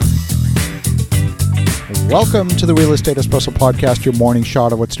Welcome to the Real Estate Espresso Podcast, your morning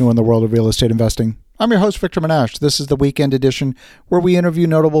shot of what's new in the world of real estate investing. I'm your host, Victor Menashe. This is the weekend edition where we interview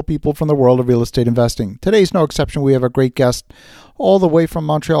notable people from the world of real estate investing. Today's no exception. We have a great guest all the way from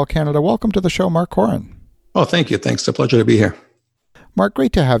Montreal, Canada. Welcome to the show, Marc Koran. Oh, thank you. Thanks. It's a pleasure to be here. Marc,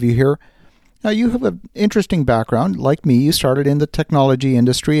 great to have you here. Now, you have an interesting background. Like me, you started in the technology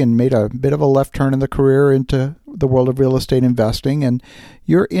industry and made a bit of a left turn in the career into the world of real estate investing. And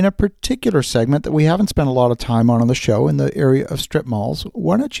you're in a particular segment that we haven't spent a lot of time on the show in the area of strip malls.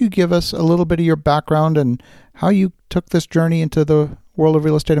 Why don't you give us a little bit of your background and how you took this journey into the world of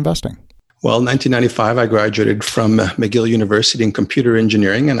real estate investing? Well, in 1995, I graduated from McGill University in computer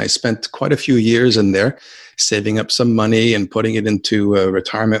engineering, and I spent quite a few years in there saving up some money and putting it into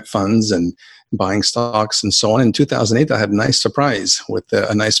retirement funds and buying stocks and so on. In 2008, I had a nice surprise with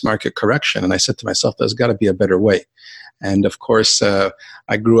a nice market correction, and I said to myself, there's got to be a better way. And of course,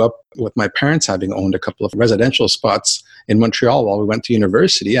 I grew up with my parents having owned a couple of residential spots in Montreal while we went to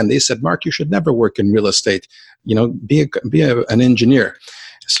university, and they said, Marc, you should never work in real estate. You know, be an engineer.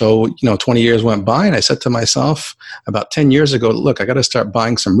 So, 20 years went by, and I said to myself about 10 years ago, look, I got to start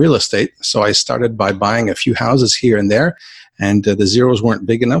buying some real estate. So I started by buying a few houses here and there, and the zeros weren't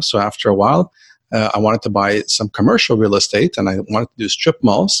big enough. So after a while, I wanted to buy some commercial real estate, and I wanted to do strip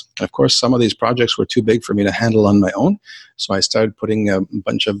malls. And of course, some of these projects were too big for me to handle on my own. So I started putting a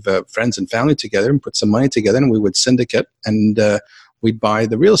bunch of friends and family together and put some money together, and we would syndicate, and we'd buy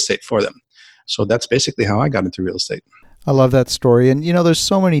the real estate for them. So that's basically how I got into real estate. I love that story. And, there's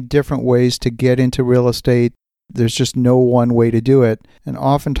so many different ways to get into real estate. There's just no one way to do it. And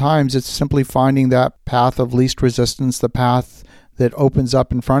oftentimes it's simply finding that path of least resistance, the path that opens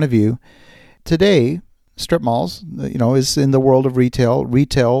up in front of you. Today, strip malls, is in the world of retail.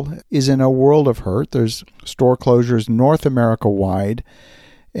 Retail is in a world of hurt. There's store closures North America wide.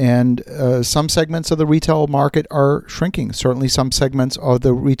 And some segments of the retail market are shrinking. Certainly some segments of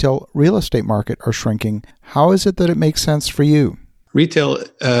the retail real estate market are shrinking. How is it that it makes sense for you? Retail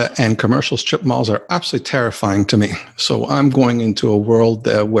and commercial strip malls are absolutely terrifying to me. So I'm going into a world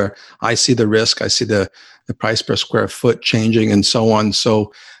where I see the risk, I see the price per square foot changing and so on.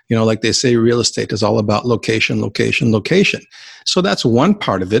 So, like they say, real estate is all about location, location, location. So that's one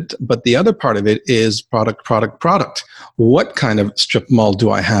part of it. But the other part of it is product. What kind of strip mall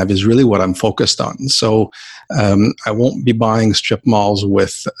do I have is really what I'm focused on. So I won't be buying strip malls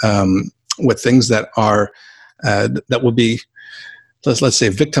with things that are that will be, let's say,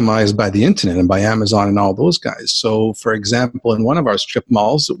 victimized by the internet and by Amazon and all those guys. So, for example, in one of our strip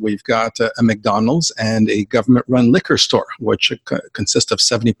malls, we've got a McDonald's and a government-run liquor store, which consists of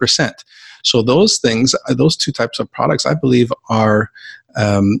 70%. So those things, those two types of products, I believe, are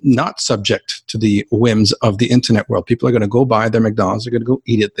not subject to the whims of the internet world. People are going to go buy their McDonald's, they're going to go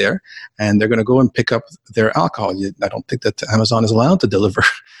eat it there, and they're going to go and pick up their alcohol. I don't think that Amazon is allowed to deliver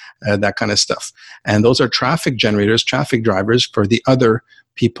that kind of stuff. And those are traffic generators, traffic drivers for the other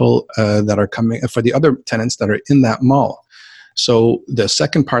people that are coming, for the other tenants that are in that mall. So the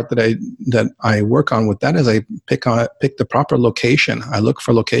second part that I work on with that is I pick the proper location. I look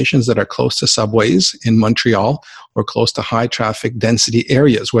for locations that are close to subways in Montreal or close to high traffic density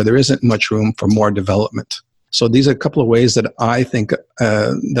areas where there isn't much room for more development. So these are a couple of ways that I think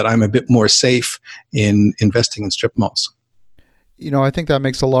that I'm a bit more safe in investing in strip malls. I think that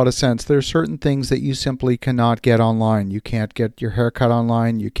makes a lot of sense. There are certain things that you simply cannot get online. You can't get your hair cut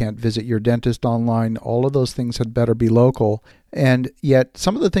online. You can't visit your dentist online. All of those things had better be local. And yet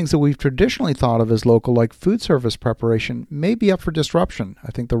some of the things that we've traditionally thought of as local, like food service preparation, may be up for disruption. I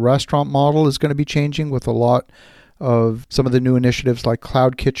think the restaurant model is going to be changing with a lot of some of the new initiatives like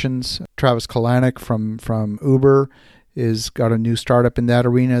cloud kitchens. Travis Kalanick from Uber is got a new startup in that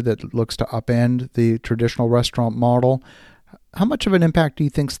arena that looks to upend the traditional restaurant model. How much of an impact do you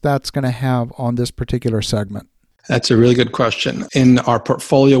think that's going to have on this particular segment? That's a really good question. In our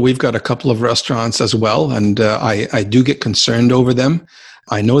portfolio, we've got a couple of restaurants as well, and I do get concerned over them.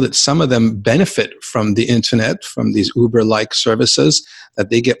 I know that some of them benefit from the internet, from these Uber-like services, that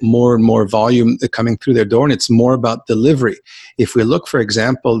they get more and more volume coming through their door, and it's more about delivery. If we look, for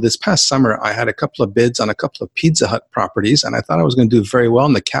example, this past summer, I had a couple of bids on a couple of Pizza Hut properties, and I thought I was going to do very well,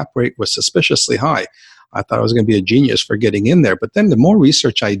 and the cap rate was suspiciously high. I thought I was going to be a genius for getting in there. But then the more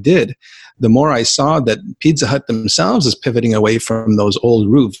research I did, the more I saw that Pizza Hut themselves is pivoting away from those old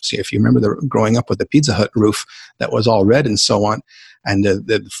roofs. If you remember growing up with the Pizza Hut roof that was all red and so on, and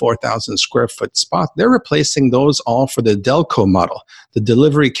the 4,000 square foot spot, they're replacing those all for the Delco model, the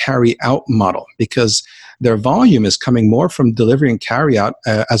delivery carry out model, because their volume is coming more from delivery and carry out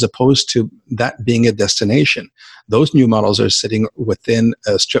as opposed to that being a destination. Those new models are sitting within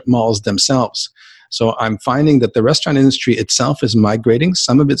strip malls themselves. So I'm finding that the restaurant industry itself is migrating.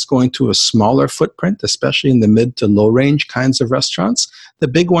 Some of it's going to a smaller footprint, especially in the mid to low range kinds of restaurants. The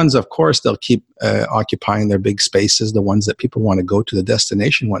big ones, of course, they'll keep occupying their big spaces, the ones that people want to go to, the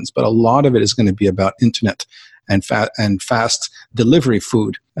destination ones. But a lot of it is going to be about internet and fast delivery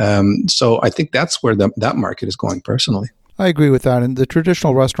food. So I think that's where that market is going personally. I agree with that. And the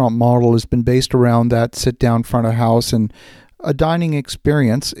traditional restaurant model has been based around that sit-down front of house, and a dining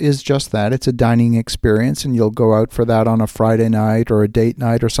experience is just that. It's a dining experience, and you'll go out for that on a Friday night or a date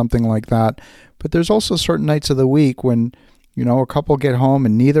night or something like that. But there's also certain nights of the week when, a couple get home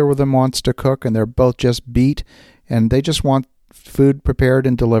and neither of them wants to cook and they're both just beat and they just want food prepared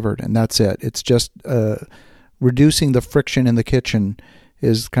and delivered, and that's it. It's just reducing the friction in the kitchen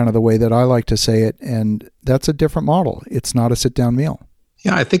is kind of the way that I like to say it, and that's a different model. It's not a sit-down meal.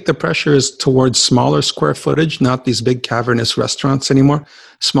 Yeah, I think the pressure is towards smaller square footage, not these big cavernous restaurants anymore.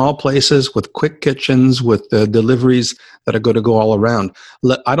 Small places with quick kitchens, with deliveries that are going to go all around.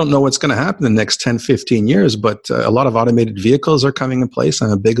 I don't know what's going to happen in the next 10, 15 years, but a lot of automated vehicles are coming in place.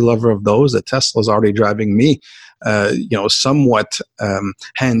 I'm a big lover of those. The Tesla's already driving me somewhat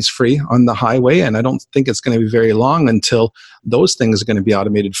hands-free on the highway, and I don't think it's going to be very long until those things are going to be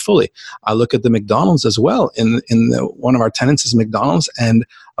automated fully. I look at the McDonald's as well. One of our tenants is McDonald's, and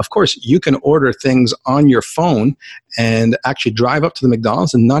of course, you can order things on your phone and actually drive up to the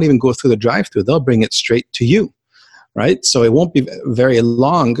McDonald's and not even go through the drive-thru. They'll bring it straight to you. Right? So it won't be very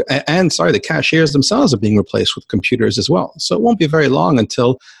long. The cashiers themselves are being replaced with computers as well. So it won't be very long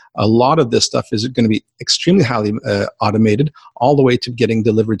until a lot of this stuff is going to be extremely highly automated, all the way to getting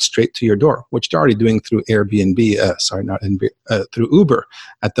delivered straight to your door, which they're already doing through through Uber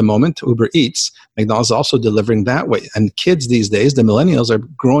at the moment, Uber Eats. McDonald's is also delivering that way. And kids these days, the millennials, are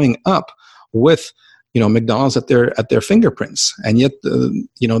growing up with McDonald's at their fingerprints. And yet,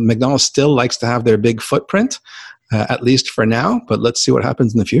 McDonald's still likes to have their big footprint, at least for now, but let's see what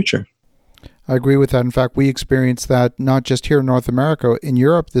happens in the future. I agree with that. In fact, we experienced that not just here in North America. In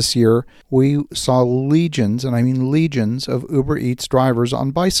Europe this year, we saw legions, and I mean legions, of Uber Eats drivers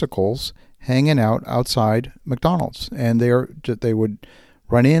on bicycles hanging out outside McDonald's. And they would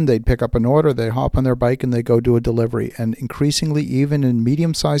run in, they'd pick up an order, they'd hop on their bike, and they'd go do a delivery. And increasingly, even in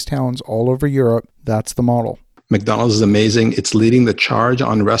medium-sized towns all over Europe, that's the model. McDonald's is amazing. It's leading the charge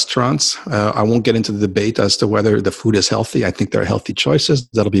on restaurants. I won't get into the debate as to whether the food is healthy. I think there are healthy choices.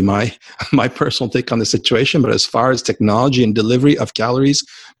 That'll be my personal take on the situation. But as far as technology and delivery of calories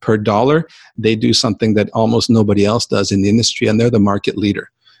per dollar, they do something that almost nobody else does in the industry, and they're the market leader.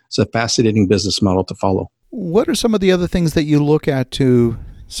 It's a fascinating business model to follow. What are some of the other things that you look at to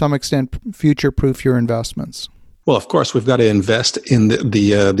some extent future-proof your investments? Well, of course, we've got to invest in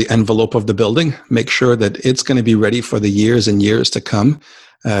the envelope of the building, make sure that it's going to be ready for the years and years to come.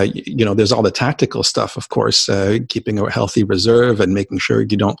 There's all the tactical stuff, of course, keeping a healthy reserve and making sure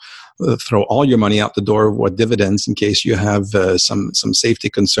you don't throw all your money out the door with dividends in case you have some safety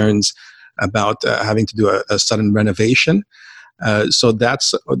concerns about having to do a sudden renovation. So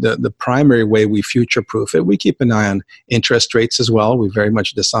that's the primary way we future-proof it. We keep an eye on interest rates as well. We very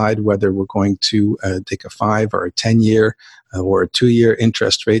much decide whether we're going to take a 5 or a 10-year or a 2-year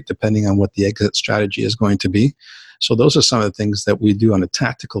interest rate, depending on what the exit strategy is going to be. So those are some of the things that we do on a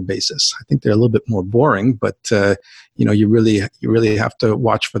tactical basis. I think they're a little bit more boring, but you really have to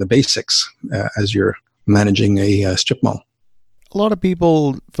watch for the basics as you're managing a strip mall. A lot of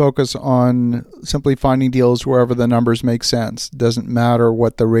people focus on simply finding deals wherever the numbers make sense. It doesn't matter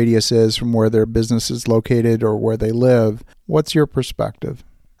what the radius is from where their business is located or where they live. What's your perspective?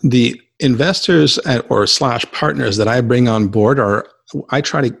 The investors or / partners that I bring on board I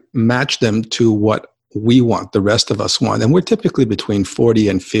try to match them to what we want, the rest of us want. And we're typically between 40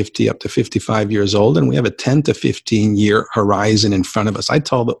 and 50, up to 55 years old, and we have a 10 to 15 year horizon in front of us. I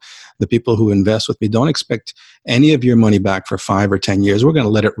tell the people who invest with me, don't expect any of your money back for 5 or 10 years. We're going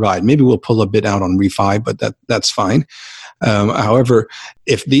to let it ride. Maybe we'll pull a bit out on refi, but that's fine. However,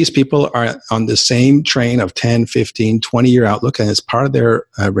 if these people are on the same train of 10, 15, 20-year outlook, and it's part of their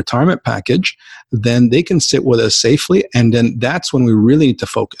retirement package, then they can sit with us safely. And then that's when we really need to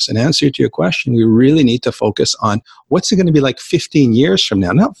focus. In answer to your question, we really need to focus on what's it going to be like 15 years from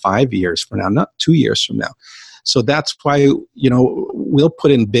now, not 5 years from now, not 2 years from now. So that's why, we'll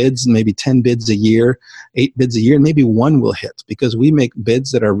put in bids, maybe 10 bids a year, 8 bids a year, and maybe one will hit, because we make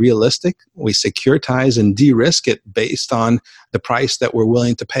bids that are realistic. We securitize and de-risk it based on the price that we're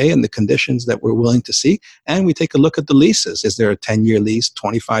willing to pay and the conditions that we're willing to see. And we take a look at the leases. Is there a 10-year lease,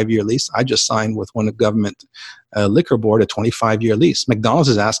 25-year lease? I just signed with one government liquor board a 25-year lease. McDonald's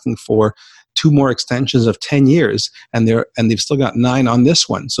is asking for 2 more extensions of 10 years, and they've still got 9 on this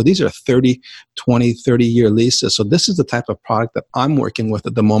one. So these are 30-year leases. So this is the type of product that I'm working with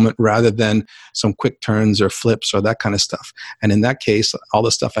at the moment, rather than some quick turns or flips or that kind of stuff. And in that case, all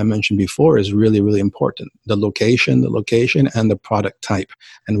the stuff I mentioned before is really, really important. The location, and the product type,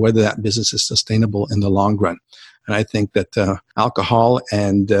 and whether that business is sustainable in the long run. And I think that alcohol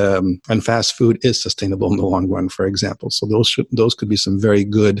and fast food is sustainable in the long run, for example. So those could be some very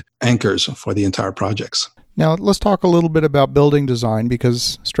good anchors for the entire projects. Now, let's talk a little bit about building design,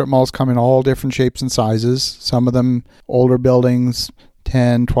 because strip malls come in all different shapes and sizes. Some of them older buildings,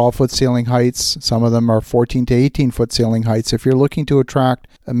 10, 12-foot ceiling heights. Some of them are 14 to 18-foot ceiling heights. If you're looking to attract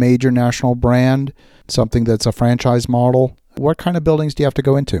a major national brand, something that's a franchise model, what kind of buildings do you have to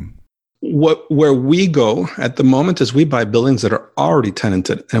go into? Where we go at the moment is we buy buildings that are already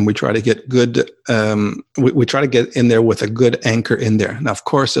tenanted, and we try to get good. We try to get in there with a good anchor in there. Now, of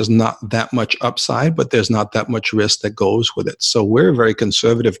course, there's not that much upside, but there's not that much risk that goes with it. So we're a very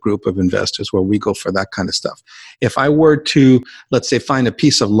conservative group of investors where we go for that kind of stuff. If I were to, let's say, find a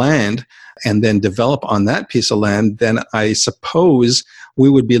piece of land and then develop on that piece of land, then I suppose we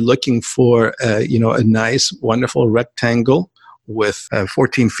would be looking for a nice, wonderful rectangle with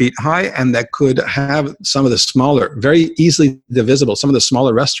 14 feet high, and that could have some of the smaller, very easily divisible, some of the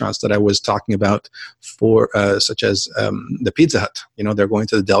smaller restaurants that I was talking about, for such as the Pizza Hut. They're going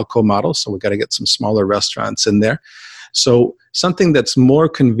to the Delco model, so we've got to get some smaller restaurants in there. So something that's more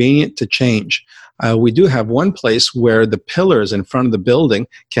convenient to change. We do have one place where the pillars in front of the building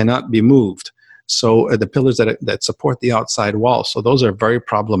cannot be moved. So the pillars that support the outside wall. So those are very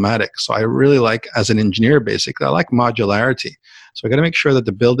problematic. So I really like, as an engineer, basically, I like modularity. So I got to make sure that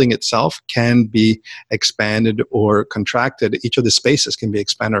the building itself can be expanded or contracted. Each of the spaces can be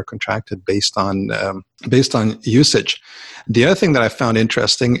expanded or contracted based on usage. The other thing that I found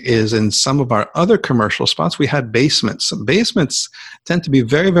interesting is in some of our other commercial spots, we had basements. Basements tend to be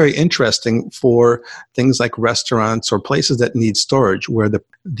very, very interesting for things like restaurants or places that need storage, where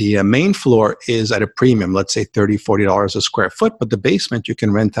the main floor is at a premium, let's say $30, $40 a square foot, but the basement you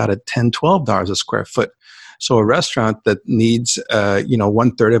can rent out at $10, $12 a square foot. So a restaurant that needs,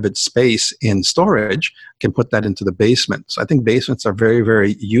 1/3 of its space in storage can put that into the basement. So I think basements are very,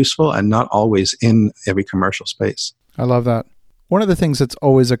 very useful and not always in every commercial space. I love that. One of the things that's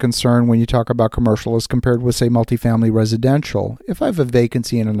always a concern when you talk about commercial is compared with, say, multifamily residential. If I have a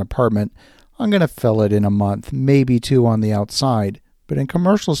vacancy in an apartment, I'm going to fill it in a month, maybe 2 on the outside. But in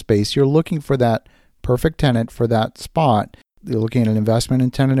commercial space, you're looking for that perfect tenant for that spot. You're looking at an investment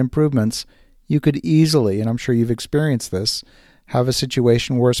in tenant improvements. You could easily, and I'm sure you've experienced this, have a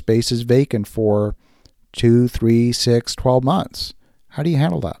situation where space is vacant for 2, 3, 6, 12 months. How do you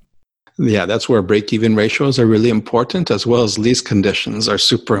handle that? Yeah, that's where break-even ratios are really important, as well as lease conditions are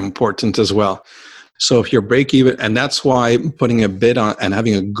super important as well. So if you're break-even, and that's why putting a bid on and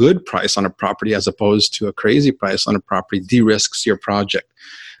having a good price on a property as opposed to a crazy price on a property de-risks your project.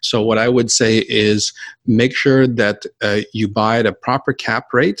 So what I would say is make sure that you buy at a proper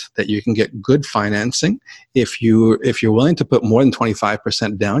cap rate, that you can get good financing. If you're willing to put more than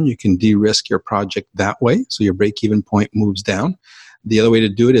 25% down, you can de-risk your project that way. So your break-even point moves down. The other way to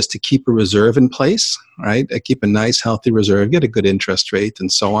do it is to keep a reserve in place, right? Keep a nice, healthy reserve, get a good interest rate,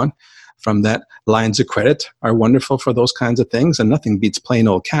 and so on. From that, lines of credit are wonderful for those kinds of things, and nothing beats plain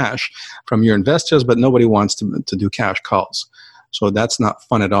old cash from your investors, but nobody wants to do cash calls. So that's not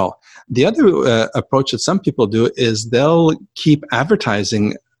fun at all. The other approach that some people do is they'll keep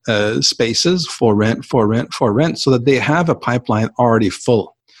advertising spaces for rent, so that they have a pipeline already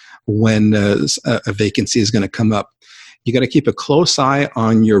full when a vacancy is going to come up. You got to keep a close eye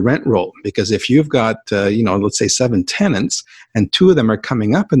on your rent roll, because if you've got, let's say 7 tenants and 2 of them are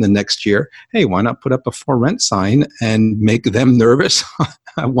coming up in the next year, hey, why not put up a for rent sign and make them nervous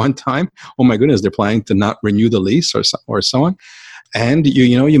at one time? Oh my goodness, they're planning to not renew the lease or so on. And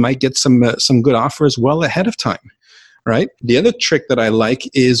you might get some good offers well ahead of time, right? The other trick that I like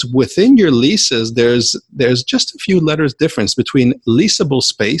is within your leases, there's just a few letters difference between leasable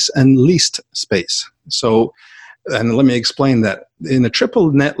space and leased space. So, and let me explain that. In a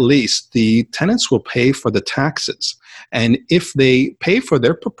triple net lease, the tenants will pay for the taxes. And if they pay for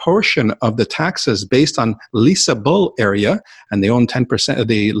their proportion of the taxes based on leasable area, and they own 10%,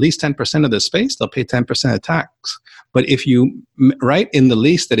 they lease 10% of the space, they'll pay 10% of tax. But if you write in the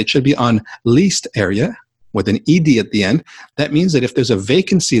lease that it should be on leased area with an ED at the end, that means that if there's a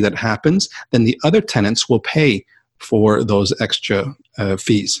vacancy that happens, then the other tenants will pay for those extra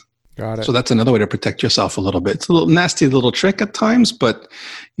fees. Got it. So that's another way to protect yourself a little bit. It's a little nasty little trick at times, but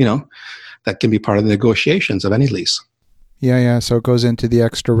that can be part of the negotiations of any lease. Yeah. So it goes into the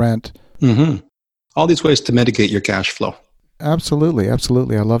extra rent. Mm-hmm. All these ways to mitigate your cash flow. Absolutely.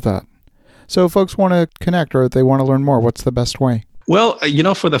 Absolutely. I love that. So if folks want to connect or if they want to learn more, what's the best way? Well,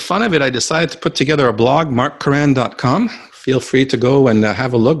 for the fun of it, I decided to put together a blog, markkoran.com. Feel free to go and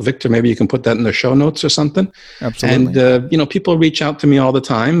have a look. Victor, maybe you can put that in the show notes or something. Absolutely. And, people reach out to me all the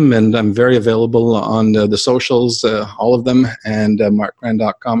time, and I'm very available on the socials, all of them, and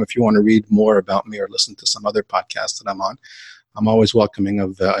markkoran.com if you want to read more about me or listen to some other podcasts that I'm on. I'm always welcoming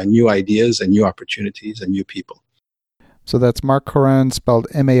of new ideas and new opportunities and new people. So that's Marc Koran, spelled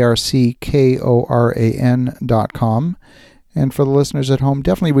MarcKoran.com. And for the listeners at home,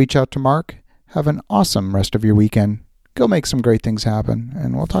 definitely reach out to Marc. Have an awesome rest of your weekend. Go make some great things happen,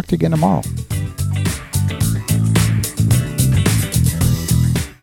 and we'll talk to you again tomorrow.